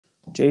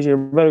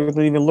JJ Redick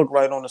doesn't even look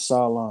right on the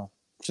sideline.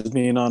 Just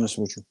being honest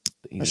with you.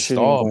 He's that a shit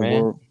star, ain't gonna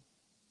man. work.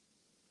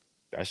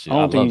 That shit, I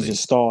don't think he's it. a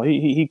star.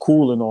 He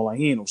cool and all. Like,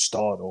 he ain't no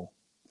star though.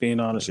 Being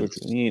honest with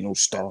you, he ain't no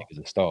star. He's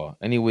a star.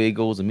 Anywhere he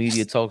goes, the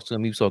media talks to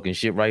him. He's talking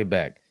shit right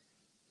back.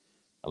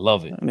 I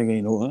love it. That nigga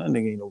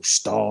ain't no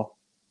star.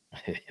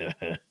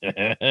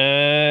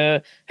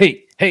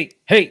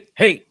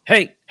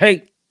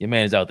 Hey. Your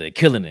man's out there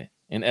killing it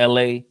in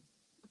LA.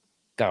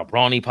 Got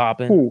Bronny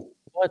popping. Who?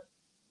 What?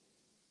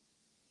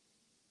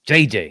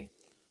 JJ.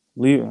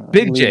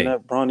 Big J.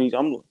 That Bronny.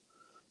 I'm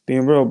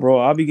being real,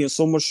 bro. I be getting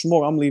so much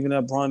smoke. I'm leaving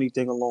that Bronny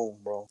thing alone,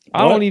 bro.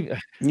 I don't even.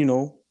 You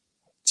know,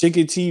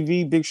 Ticket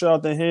TV. Big shout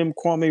out to him.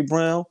 Kwame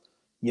Brown.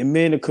 Your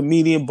man, the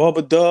comedian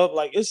Bubba Dub.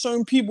 Like, it's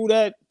certain people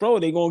that, bro,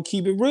 they gonna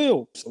keep it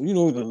real. So, you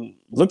know,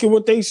 look at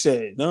what they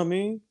said. You know what I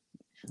mean?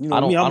 You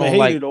know me, I'm a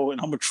hater though,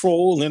 and I'm a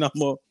troll, and I'm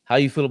a. How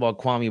you feel about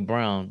Kwame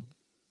Brown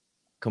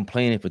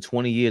complaining for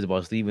 20 years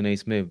about Stephen A.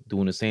 Smith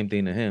doing the same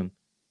thing to him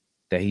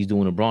that he's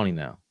doing to Bronny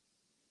now?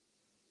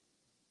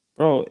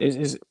 Bro,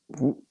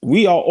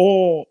 we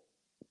all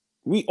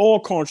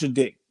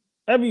contradict.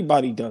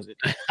 Everybody does it.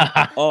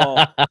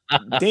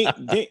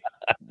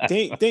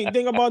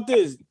 Think about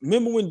this.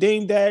 Remember when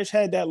Dame Dash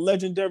had that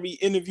legendary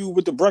interview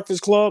with the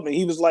Breakfast Club, and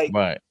he was like,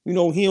 right, you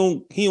know, he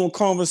don't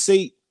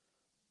conversate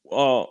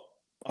about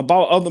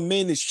other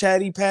men as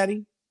chatty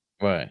patty.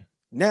 Right.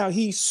 Now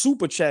he's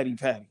super chatty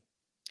patty.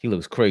 He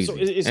looks crazy. So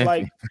it's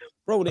like,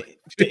 bro, the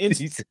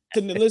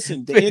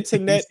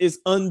internet is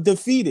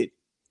undefeated.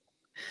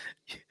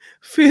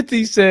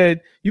 50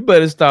 said, you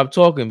better stop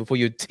talking before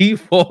your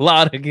teeth fall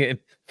out again.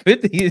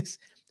 50's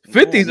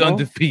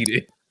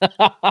undefeated.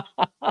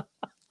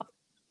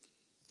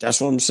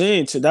 That's what I'm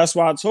saying. So that's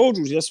why I told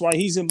you. That's why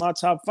he's in my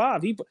top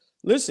 5. He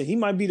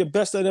might be the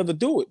best that ever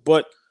do it.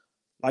 But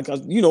like,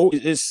 you know,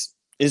 it's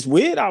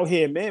weird out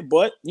here, man.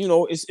 But you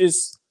know,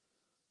 it's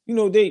you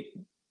know,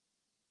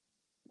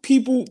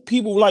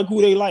 people like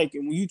who they like,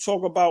 and when you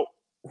talk about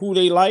who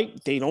they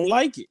like, they don't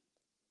like it.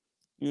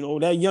 You know,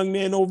 that young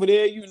man over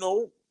there, you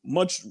know,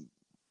 much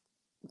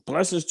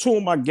blessings to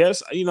him, I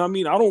guess. You know what I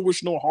mean? I don't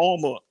wish no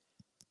harm or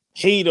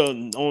hate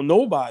on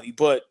nobody,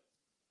 but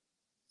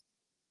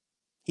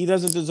he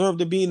doesn't deserve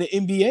to be in the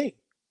NBA.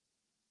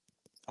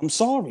 I'm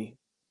sorry.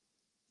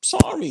 It's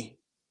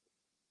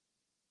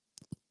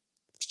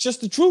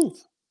just the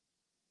truth.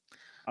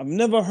 I've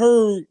never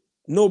heard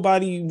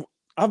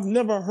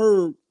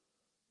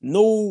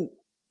no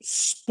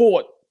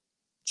sport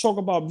talk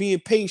about being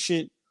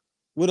patient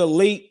with a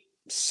late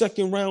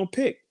second round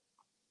pick.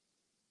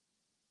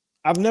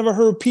 I've never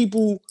heard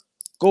people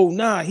go,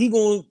 nah, he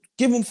gonna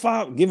give him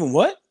 5. Give him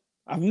what?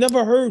 I've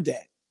never heard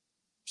that.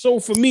 So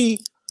for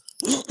me,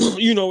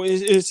 you know,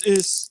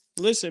 it's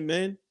listen,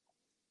 man.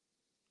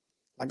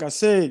 Like I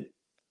said,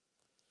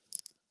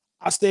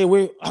 I stay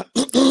away.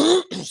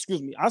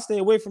 Excuse me. I stay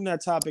away from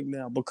that topic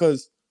now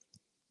because,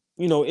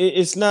 you know,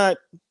 it's not,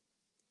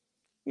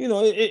 you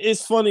know,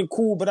 it's fun and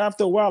cool, but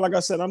after a while, like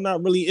I said, I'm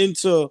not really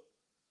into,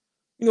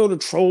 you know, the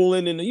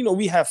trolling and, you know,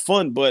 we have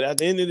fun, but at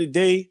the end of the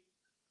day,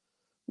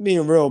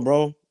 being real,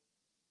 bro.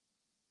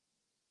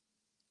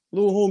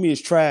 Little homie is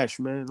trash,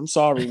 man. I'm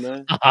sorry,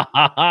 man.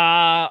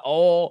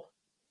 all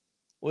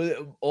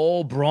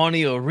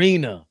Bronny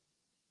Arena.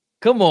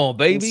 Come on,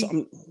 baby.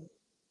 I'm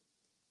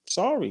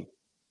sorry.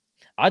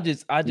 I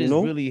just you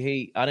know? Really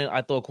hate.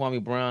 I thought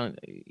Kwame Brown.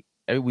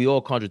 We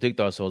all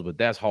contradict ourselves, but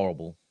that's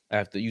horrible.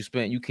 After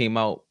you came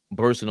out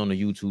bursting on the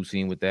YouTube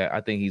scene with that.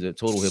 I think he's a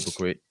total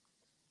hypocrite.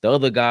 The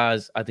other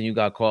guys, I think you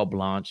got carte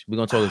blanche. We're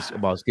gonna talk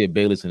about Skip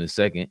Bayless in a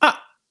second.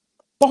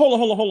 But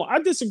hold on. I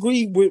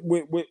disagree with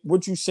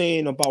what you're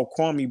saying about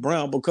Kwame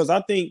Brown because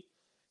I think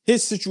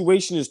his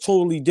situation is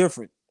totally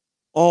different.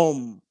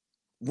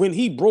 When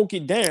he broke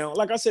it down,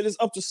 like I said, it's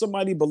up to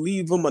somebody to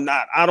believe him or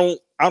not. I don't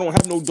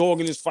have no dog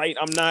in this fight.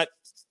 I'm not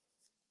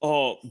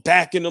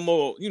backing him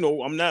or, you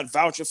know, I'm not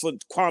vouching for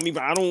Kwame,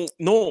 but I don't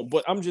know.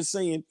 But I'm just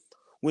saying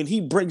when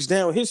he breaks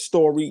down his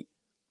story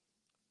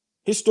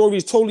is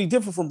totally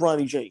different from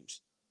Bronny James.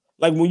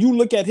 Like when you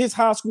look at his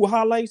high school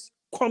highlights,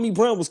 Kwame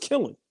Brown was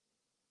killing.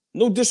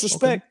 No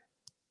disrespect. Okay.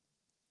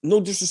 No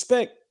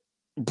disrespect.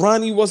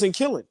 Bronny wasn't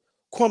killing.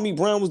 Kwame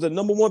Brown was the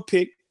number 1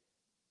 pick.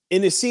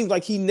 And it seems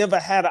like he never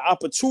had an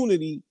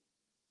opportunity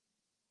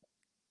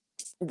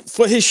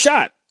for his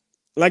shot.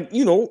 Like,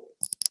 you know,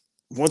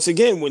 once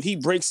again, when he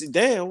breaks it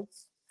down,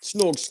 it's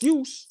no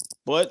excuse.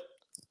 But,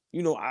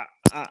 you know,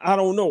 I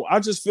don't know. I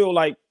just feel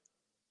like,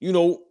 you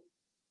know,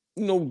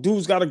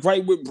 dudes got a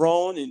gripe with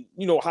Braun and,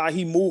 you know, how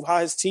he moved, how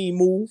his team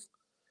moved.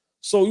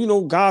 So, you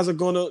know, guys are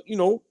going to, you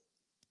know,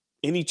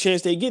 any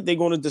chance they get, they're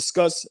going to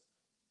discuss,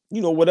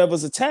 you know,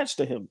 whatever's attached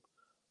to him.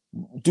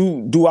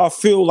 Do I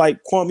feel like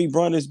Kwame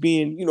Brown is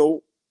being, you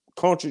know,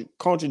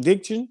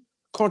 contradicting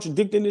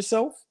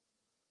itself?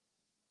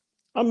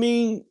 I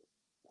mean,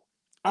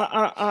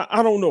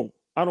 I don't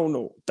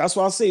know. That's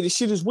why I say this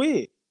shit is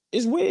weird.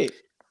 It's weird.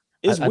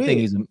 I think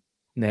he's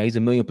a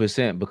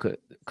million% because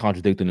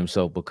contradicting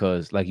himself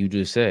because, like you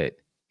just said,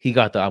 he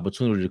got the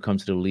opportunity to come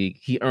to the league.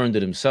 He earned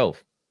it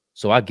himself.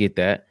 So I get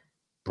that.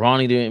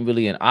 Bronny didn't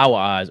really, in our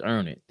eyes,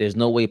 earn it. There's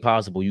no way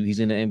possible. He's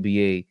in the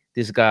NBA.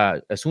 This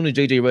guy, as soon as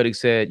JJ Redick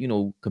said,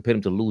 compared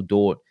him to Lou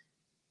Dort,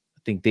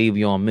 I think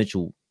Davion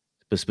Mitchell,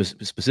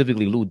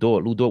 specifically Lou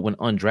Dort went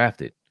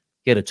undrafted.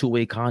 He had a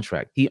 2-way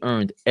contract. He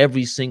earned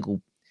every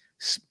single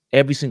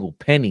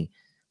penny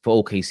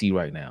for OKC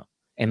right now.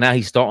 And now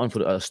he's starting for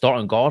the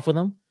starting guard for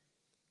them.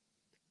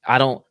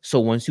 So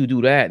once you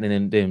do that,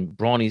 and then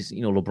Bronny's,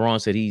 LeBron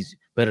said he's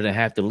better than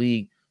half the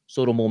league.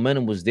 So the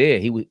momentum was there.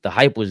 The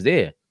hype was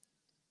there.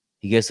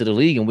 He gets to the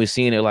league and we're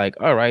seeing it like,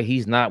 all right,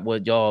 he's not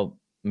what y'all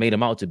made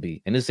him out to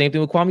be. And the same thing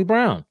with Kwame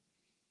Brown.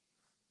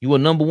 You were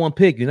 #1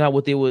 pick. You're not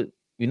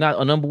you're not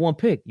a #1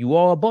 pick. You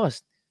are a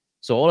bust.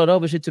 So all that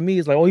other shit to me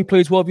is like, oh, he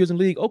played 12 years in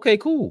the league. Okay,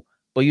 cool.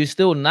 But you're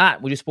still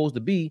not what you're supposed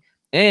to be.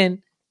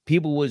 And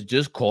people was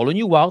just calling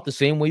you out the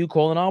same way you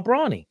calling out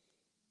Bronny.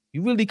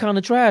 You really kind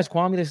of trash,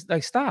 Kwame. That's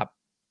like, stop.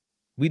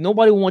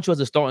 Nobody wants you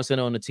as a starting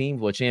center on the team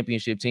for a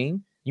championship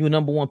team. You a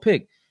 #1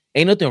 pick.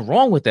 Ain't nothing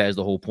wrong with that is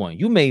the whole point.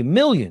 You made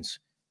millions.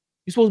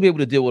 You're supposed to be able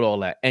to deal with all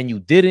that. And you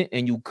didn't,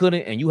 and you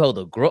couldn't, and you held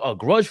a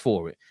grudge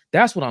for it.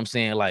 That's what I'm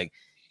saying. Like,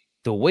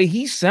 the way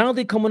he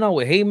sounded coming out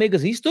with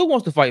haymakers, he still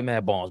wants to fight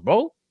Matt Barnes,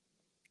 bro.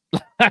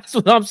 That's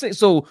what I'm saying.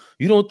 So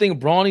you don't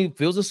think Bronny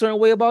feels a certain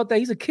way about that?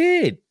 He's a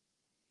kid.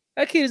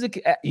 That kid is a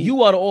kid.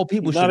 You out of all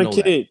people should know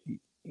that.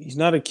 He's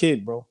not a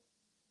kid, bro.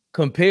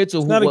 Compared to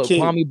what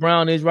Kwame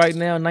Brown is right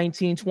now,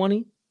 19,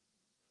 20?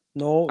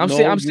 I'm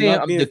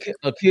saying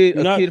a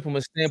kid from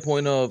a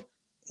standpoint of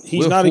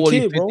he's not 40, a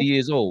kid, 50 bro.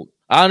 Years old.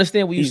 I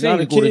understand what you're saying.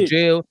 You go to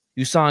jail,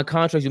 you sign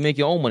contracts, you make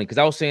your own money. Because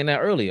I was saying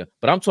that earlier.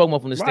 But I'm talking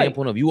about from the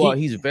standpoint of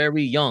he's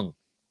very young.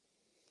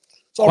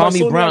 So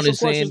Kwame Brown is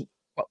saying,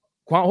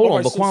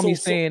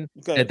 Kwame's saying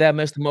that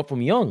messed him up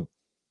from young.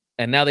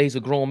 And now that he's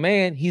a grown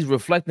man, he's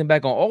reflecting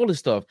back on all this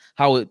stuff.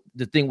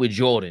 The thing with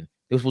Jordan,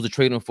 they were supposed to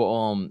trade him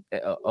for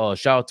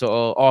shout out to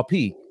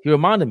RP. He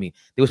reminded me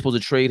they were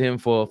supposed to trade him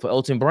for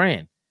Elton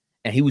Brand,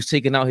 and he was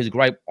taking out his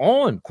gripe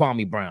on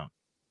Kwame Brown.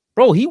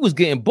 Bro, he was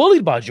getting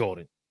bullied by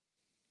Jordan.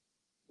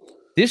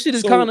 This shit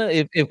is kind of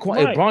if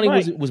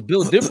Bronny was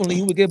built differently,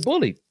 he would get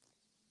bullied.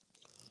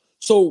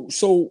 So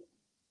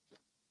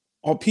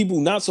are people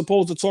not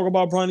supposed to talk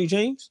about Bronny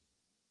James?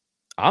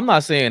 I'm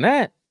not saying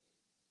that.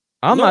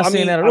 I'm not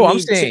saying that at all. I'm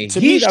saying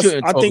he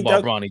shouldn't talk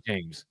about Bronny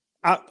James.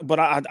 But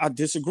I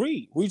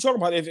disagree. We talk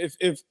about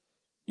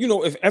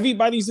if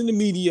everybody's in the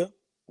media,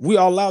 we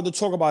are allowed to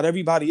talk about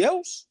everybody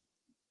else.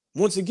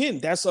 Once again,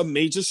 that's a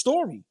major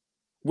story.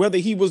 Whether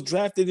he was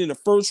drafted in the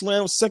 1st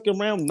round, 2nd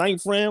round,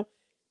 9th round,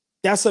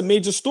 that's a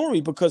major story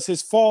because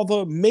his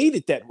father made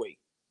it that way.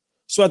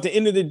 So at the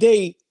end of the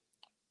day,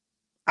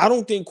 I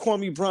don't think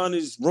Kwame Brown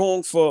is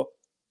wrong for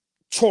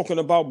talking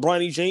about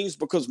Bronny James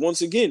because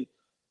once again,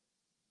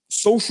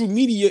 social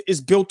media is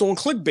built on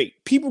clickbait.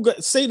 People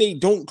say they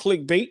don't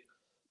clickbait,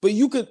 but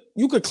you could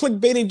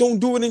clickbait and don't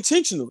do it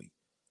intentionally.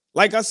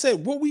 Like I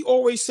said, what we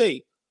always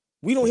say,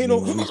 we don't hear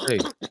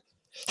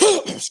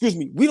excuse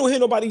me, we don't hear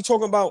nobody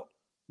talking about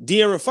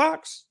De'Aaron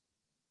Fox,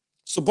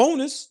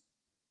 Sabonis.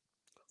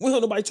 We don't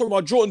hear nobody talking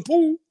about Jordan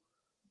Poole.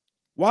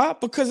 Why?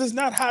 Because it's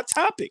not hot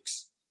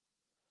topics.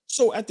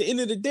 So at the end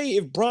of the day,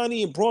 if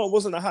Bronny and Braun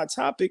wasn't a hot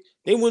topic,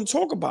 they wouldn't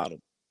talk about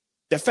him.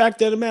 The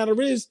fact of the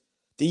matter is,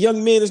 the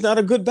young man is not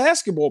a good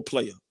basketball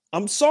player.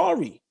 I'm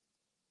sorry.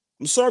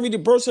 I'm sorry to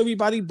burst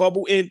everybody's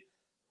bubble. And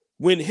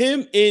when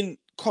him and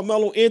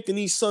Carmelo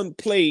Anthony's son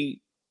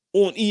played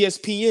on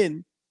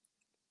ESPN,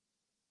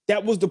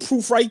 that was the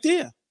proof right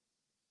there.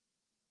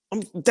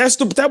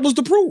 That was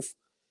the proof.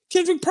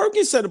 Kendrick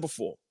Perkins said it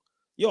before.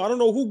 Yo, I don't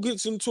know who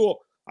gets into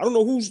I don't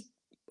know who's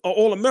an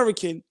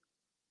All-American.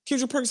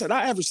 Kendrick Perkins said,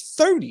 I averaged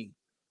 30.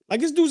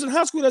 Like this dude's in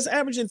high school that's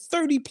averaging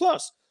 30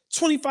 plus,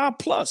 25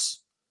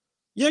 plus.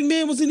 Young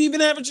man wasn't even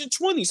averaging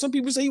 20. Some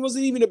people say he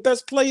wasn't even the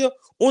best player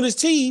on his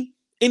team,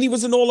 and he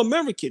was an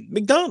All-American,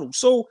 McDonald's.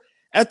 So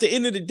at the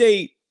end of the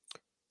day,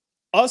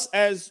 us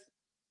as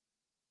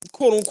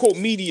quote-unquote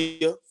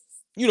media,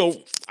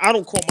 I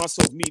don't call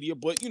myself media,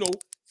 but,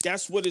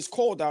 that's what it's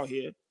called out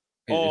here.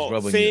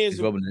 Fans,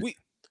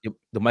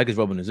 the mic is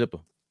rubbing the zipper.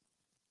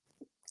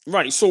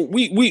 Right. So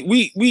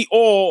we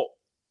all,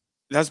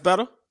 that's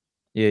better?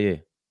 Yeah.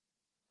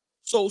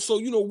 So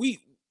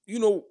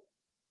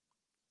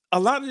a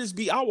lot of this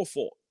be our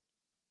fault,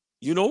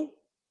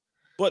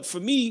 but for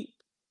me,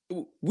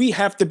 we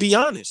have to be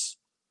honest.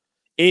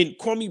 And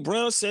Kwame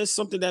Brown says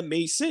something that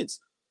made sense.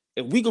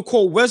 If we could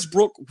call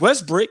Westbrook,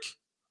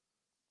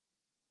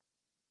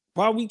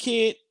 why we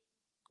can't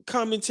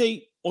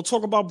commentate or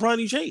talk about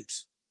Bronny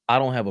James? I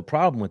don't have a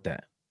problem with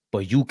that.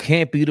 But you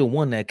can't be the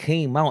one that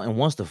came out and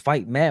wants to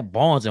fight Matt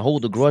Barnes and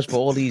hold a grudge for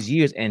all these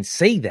years and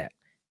say that.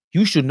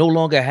 You should no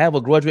longer have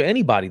a grudge with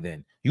anybody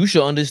then. You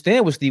should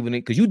understand what Stephen A.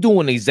 Because you're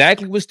doing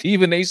exactly what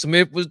Stephen A.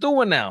 Smith was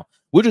doing now,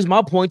 which is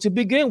my point to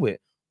begin with.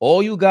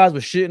 All you guys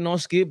were shitting on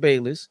Skip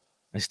Bayless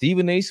and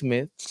Stephen A.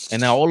 Smith,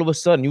 and now all of a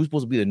sudden you're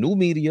supposed to be the new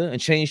media and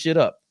change shit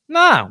up.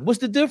 Nah, what's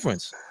the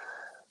difference?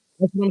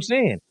 That's what I'm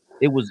saying.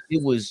 It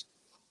was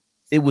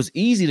it was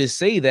easy to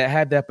say that,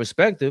 have that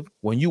perspective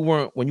when you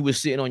were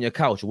sitting on your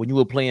couch or when you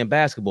were playing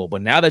basketball.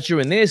 But now that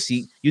you're in their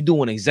seat, you're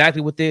doing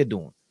exactly what they're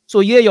doing. So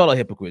yeah, y'all are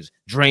hypocrites.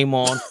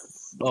 Draymond,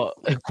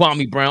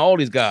 Kwame Brown, all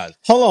these guys.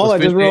 Hold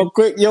on, just real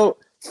quick, yo.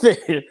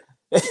 The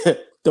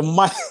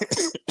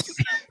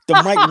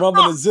mic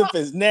rubbing the zip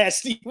is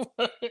nasty.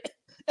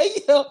 Hey,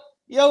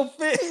 yo,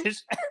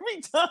 Fish.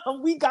 Every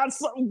time we got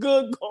something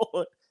good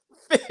going,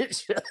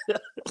 Fish.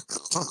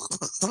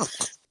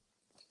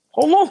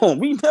 Hold on,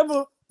 we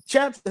never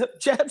chap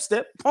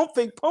step, pump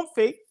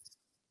fake.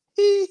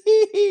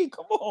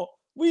 Come on,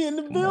 we in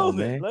the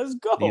building. Let's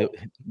go.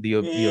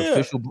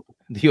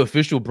 The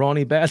official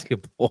Bronny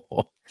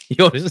basketball.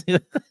 Yo,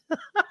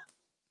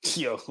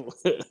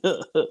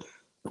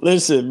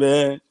 listen,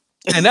 man.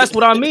 And that's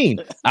what I mean.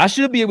 I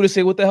should be able to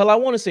say what the hell I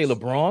want to say,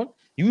 LeBron.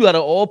 You out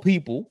of all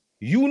people,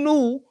 you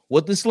knew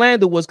what the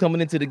slander was coming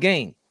into the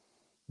game.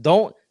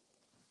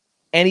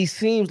 And he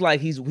seems like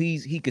he's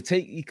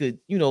taking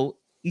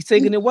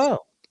it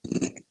well.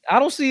 I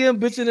don't see him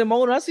bitching and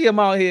moaning. I see him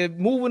out here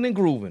moving and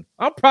grooving.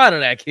 I'm proud of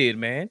that kid,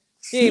 man.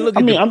 He ain't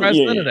looking depressed,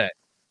 none of that.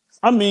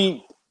 I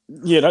mean,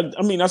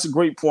 that's a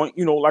great point.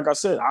 You know, like I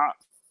said,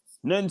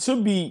 nothing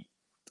to be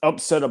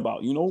upset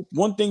about. You know,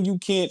 one thing you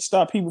can't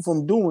stop people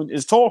from doing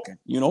is talking,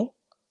 you know.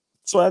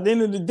 So at the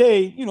end of the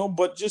day, you know,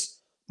 but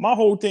just my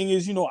whole thing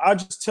is, you know, I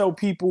just tell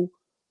people,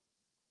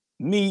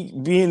 me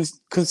being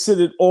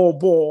considered all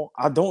ball,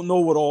 I don't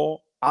know it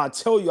all. I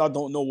tell you I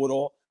don't know it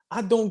all.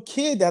 I don't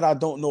care that I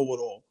don't know it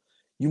all.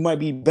 You might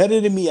be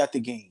better than me at the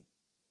game,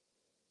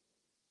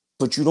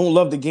 but you don't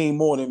love the game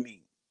more than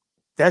me.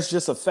 That's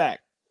just a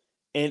fact.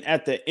 And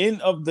at the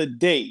end of the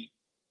day,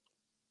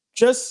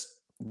 just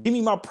give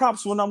me my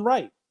props when I'm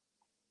right.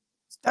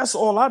 That's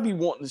all I be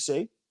wanting to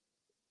say.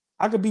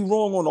 I could be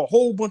wrong on a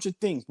whole bunch of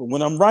things, but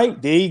when I'm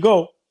right, there you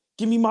go.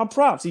 Give me my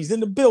props. He's in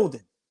the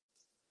building.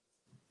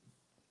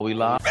 Are we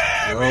live?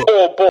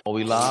 Are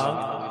we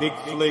live? Big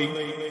Flea.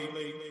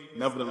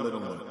 Never the little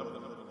one.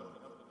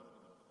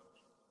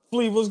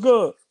 Flea was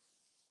good.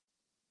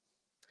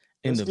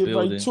 Let's get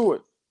building. Right to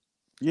it.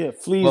 Yeah,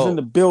 Flea's in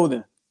the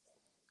building.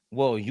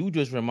 Well, you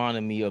just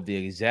reminded me of the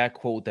exact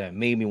quote that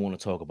made me want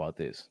to talk about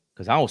this,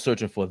 because I was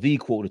searching for the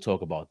quote to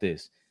talk about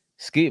this.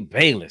 Skip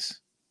Bayless.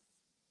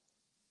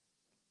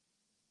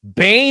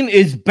 Bane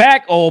is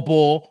back,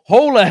 AllBall.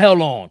 Hold the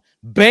hell on.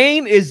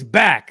 Bane is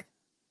back.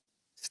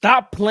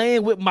 Stop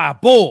playing with my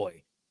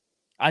boy.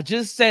 I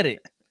just said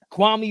it.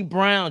 Kwame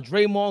Brown,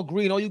 Draymond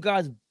Green, all you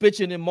guys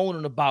bitching and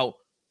moaning about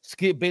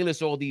Skip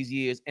Bayless all these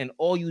years, and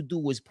all you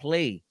do is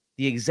play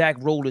the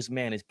exact role this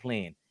man is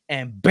playing.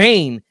 And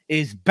Bane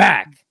is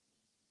back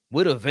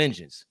with a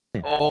vengeance.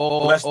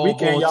 AllBall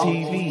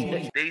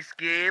TV. They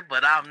scared,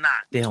 but I'm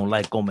not. They don't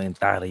like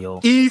comentario.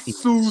 Y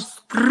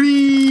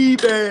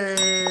suscribe.